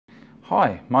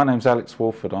Hi, my name's Alex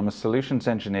Walford. I'm a solutions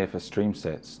engineer for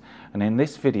StreamSets, and in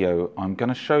this video I'm going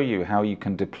to show you how you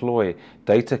can deploy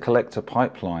data collector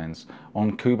pipelines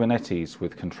on Kubernetes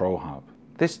with Control Hub.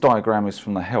 This diagram is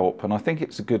from the help, and I think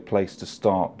it's a good place to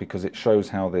start because it shows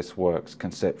how this works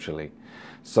conceptually.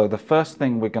 So the first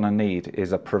thing we're going to need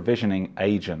is a provisioning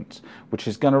agent, which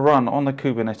is going to run on the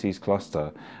Kubernetes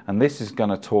cluster, and this is going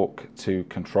to talk to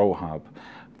Control Hub.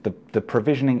 The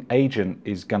provisioning agent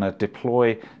is going to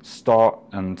deploy, start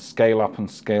and scale up and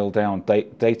scale down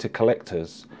data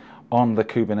collectors on the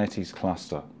Kubernetes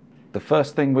cluster. The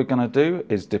first thing we're going to do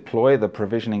is deploy the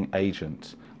provisioning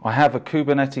agent. I have a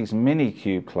Kubernetes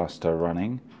Minikube cluster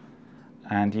running,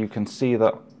 and you can see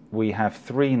that we have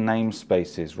 3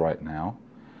 namespaces right now.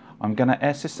 I'm going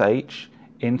to SSH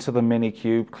into the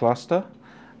Minikube cluster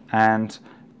and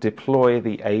deploy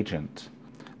the agent.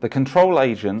 The control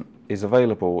agent is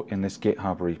available in this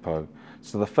GitHub repo.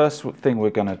 So the first thing we're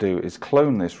going to do is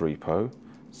clone this repo.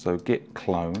 So git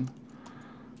clone.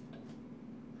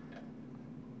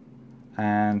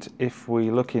 And if we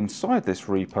look inside this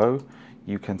repo,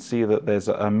 you can see that there's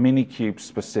a Minikube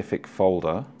specific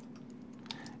folder.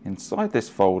 Inside this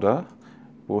folder,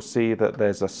 we'll see that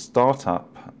there's a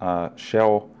startup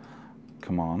shell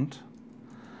command.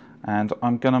 And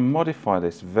I'm going to modify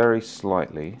this very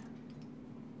slightly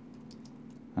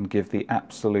and give the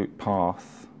absolute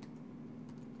path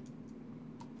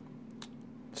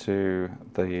to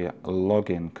the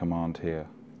login command here.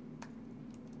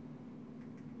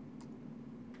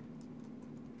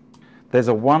 There's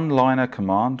a one-liner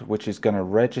command which is going to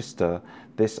register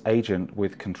this agent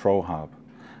with Control Hub,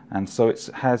 and so it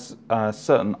has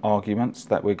certain arguments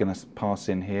that we're going to pass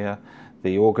in here: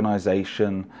 the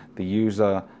organization, the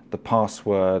user, the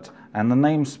password, and the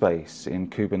namespace in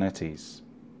Kubernetes,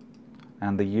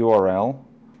 and the URL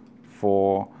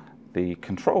for the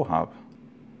Control Hub.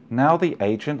 Now the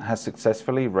agent has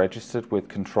successfully registered with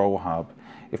Control Hub.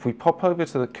 If we pop over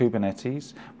to the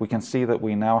Kubernetes, we can see that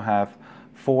we now have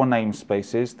 4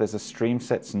 namespaces. There's a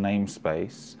StreamSets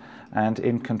namespace, and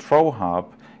in Control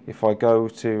Hub, if I go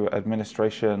to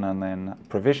administration and then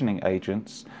provisioning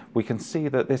agents, we can see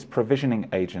that this provisioning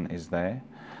agent is there.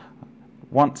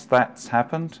 Once that's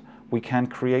happened, we can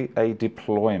create a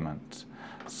deployment.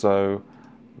 So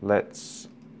let's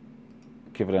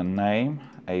give it a name,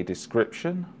 a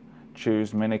description,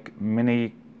 choose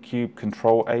Minikube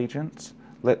control agent.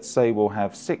 Let's say we'll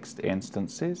have 6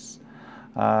 instances.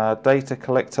 Data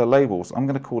collector labels, I'm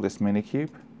going to call this Minikube.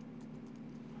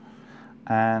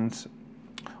 And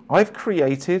I've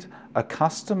created a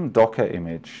custom Docker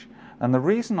image. And the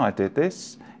reason I did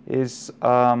this is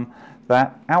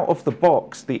that out of the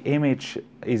box, the image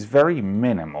is very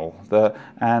minimal.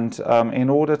 In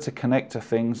order to connect to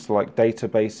things like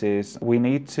databases, we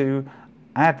need to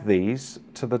add these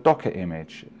to the Docker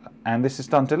image. And this is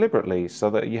done deliberately so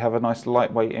that you have a nice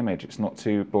lightweight image. It's not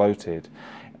too bloated.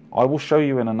 I will show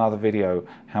you in another video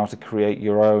how to create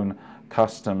your own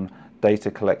custom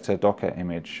data collector Docker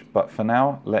image. But for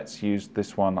now, let's use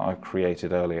this one I've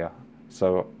created earlier.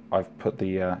 So I've put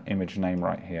the image name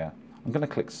right here. I'm going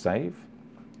to click Save,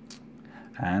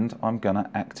 and I'm going to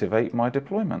activate my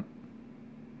deployment.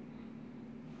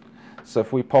 So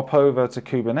if we pop over to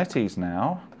Kubernetes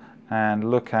now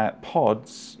and look at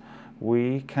pods,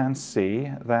 we can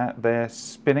see that they're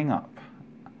spinning up.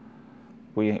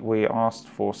 We asked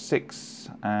for 6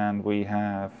 and we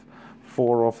have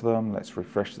 4 of them. Let's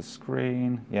refresh the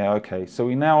screen. Yeah, okay. So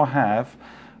we now have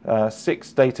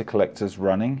 6 data collectors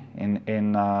running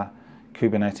in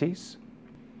Kubernetes.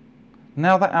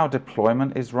 Now that our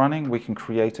deployment is running, we can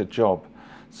create a job.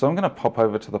 So I'm going to pop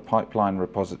over to the pipeline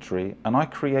repository, and I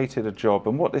created a job.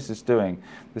 And what this is doing,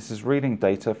 this is reading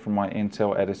data from my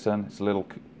Intel Edison. It's a little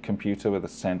computer with a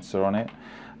sensor on it.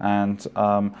 And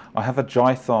I have a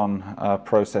Jython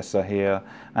processor here,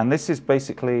 and this is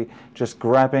basically just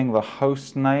grabbing the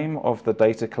host name of the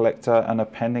data collector and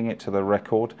appending it to the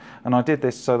record. And I did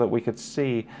this so that we could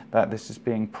see that this is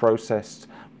being processed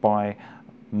by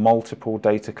multiple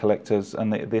data collectors,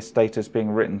 and this data is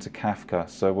being written to Kafka.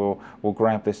 So we'll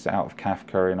grab this out of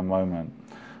Kafka in a moment.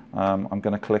 I'm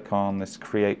going to click on this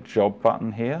Create Job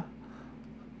button here.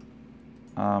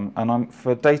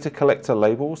 For data collector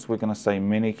labels, we're going to say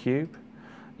Minikube.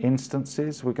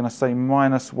 Instances, we're going to say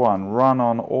 -1. Run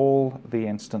on all the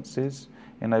instances,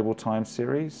 enable time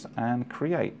series, and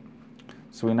create.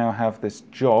 So we now have this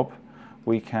job.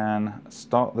 We can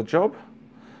start the job,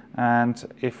 and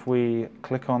if we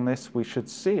click on this, we should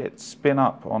see it spin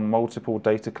up on multiple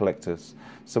data collectors.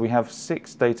 So we have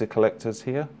 6 data collectors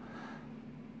here,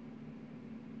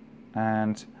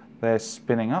 and they're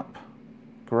spinning up.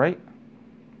 Great.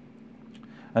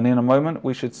 And in a moment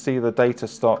we should see the data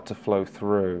start to flow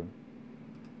through.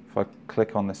 If I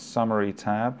click on this summary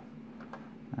tab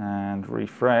and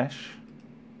refresh,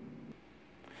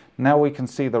 now we can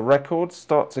see the records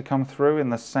start to come through in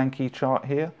the Sankey chart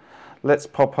here. Let's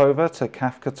pop over to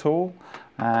Kafka tool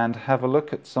and have a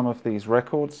look at some of these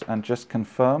records and just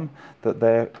confirm that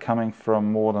they're coming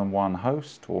from more than one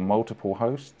host or multiple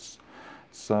hosts.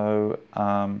 So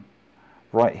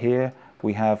right here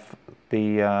we have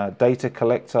the data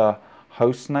collector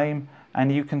host name,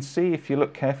 and you can see, if you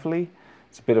look carefully,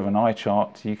 it's a bit of an eye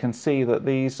chart, you can see that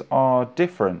these are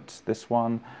different. This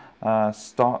one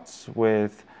starts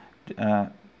with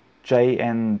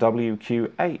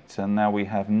JNWQ8, and now we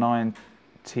have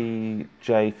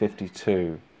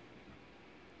 9TJ52.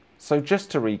 So just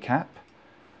to recap,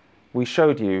 we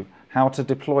showed you how to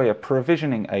deploy a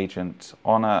provisioning agent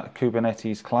on a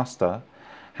Kubernetes cluster,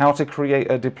 how to create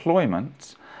a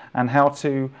deployment, and how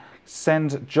to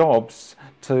send jobs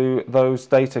to those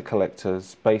data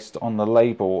collectors based on the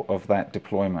label of that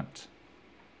deployment.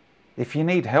 If you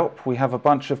need help, we have a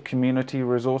bunch of community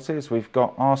resources. We've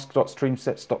got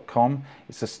ask.streamsets.com.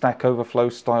 It's a Stack Overflow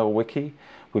style wiki.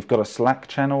 We've got a Slack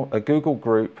channel, a Google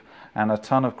group, and a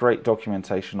ton of great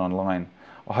documentation online.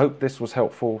 I hope this was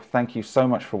helpful. Thank you so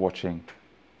much for watching.